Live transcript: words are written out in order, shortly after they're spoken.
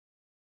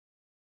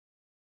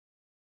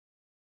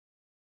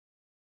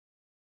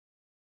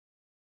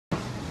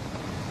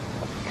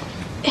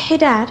Hey,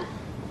 Dad.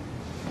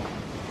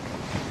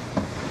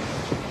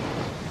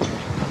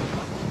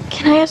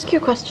 Can I ask you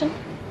a question?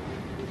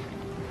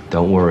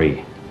 Don't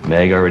worry.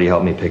 Meg already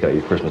helped me pick out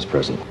your Christmas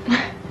present.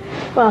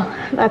 Well,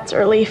 that's a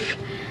relief.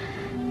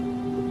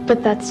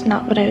 But that's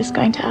not what I was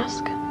going to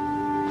ask.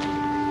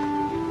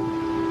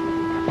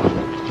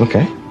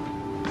 Okay.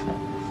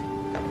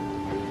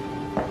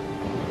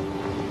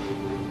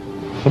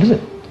 What is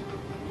it?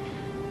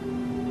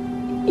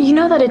 You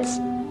know that it's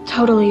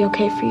totally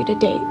okay for you to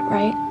date,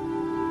 right?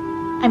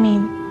 I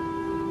mean,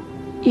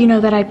 you know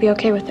that I'd be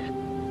okay with it,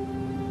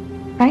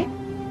 right?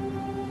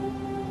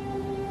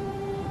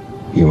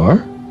 You are?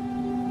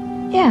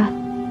 Yeah.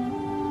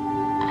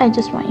 I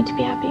just want you to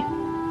be happy.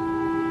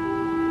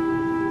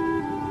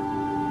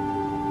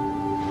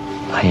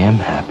 I am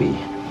happy.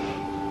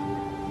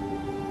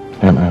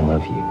 And I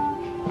love you.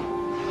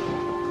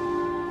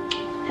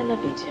 I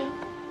love you too.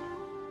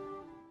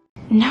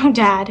 No,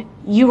 Dad,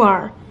 you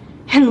are.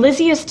 And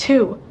Lizzie is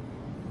too.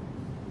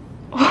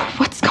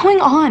 What's going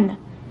on?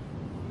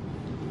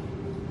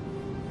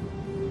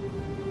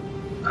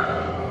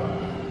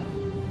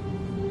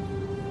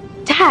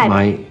 Dad!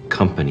 My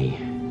company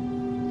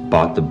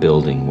bought the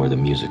building where the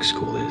music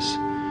school is,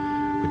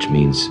 which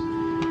means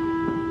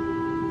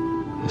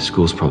the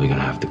school's probably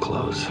gonna have to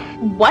close.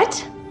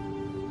 What?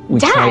 We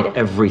Dad! tried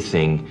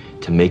everything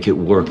to make it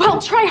work.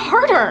 Well, try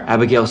harder!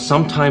 Abigail,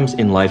 sometimes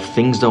in life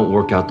things don't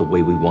work out the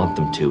way we want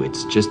them to.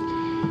 It's just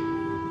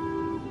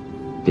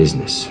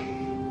business.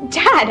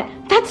 Dad,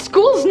 that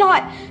school's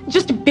not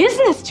just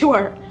business to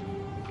her.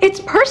 It's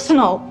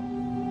personal.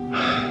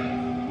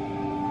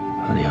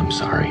 Honey, I'm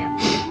sorry.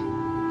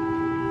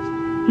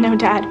 No,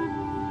 Dad,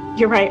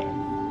 you're right.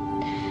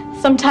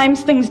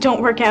 Sometimes things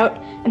don't work out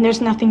and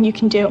there's nothing you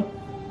can do.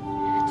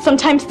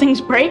 Sometimes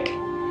things break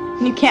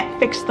and you can't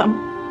fix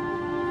them.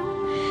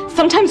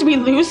 Sometimes we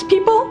lose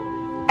people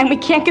and we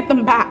can't get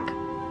them back.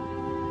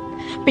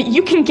 But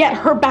you can get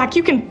her back.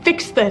 You can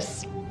fix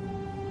this.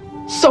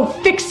 So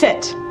fix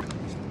it.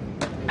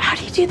 How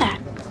do you do that?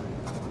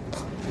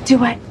 Do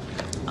what?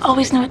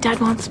 Always know what Dad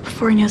wants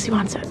before he knows he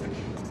wants it.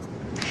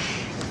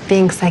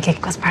 Being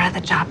psychic was part of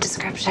the job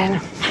description.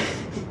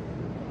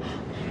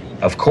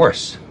 Of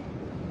course.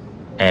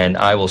 And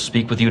I will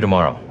speak with you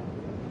tomorrow.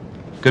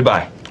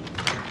 Goodbye.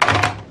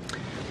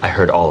 I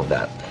heard all of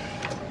that.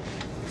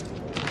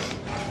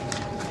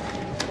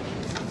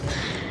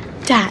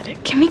 Dad,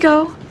 can we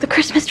go? The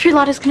Christmas tree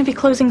lot is going to be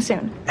closing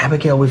soon.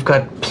 Abigail, we've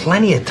got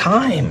plenty of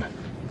time.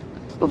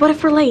 But what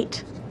if we're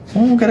late?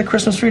 Well, we'll get a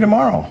Christmas tree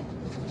tomorrow.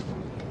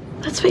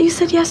 That's what you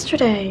said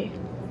yesterday.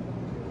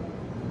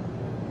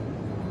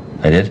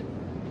 I did?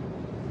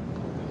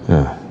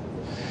 Huh.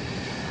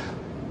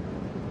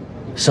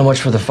 So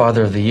much for the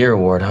Father of the Year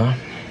award, huh?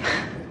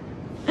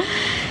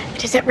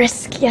 It is at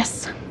risk,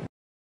 yes.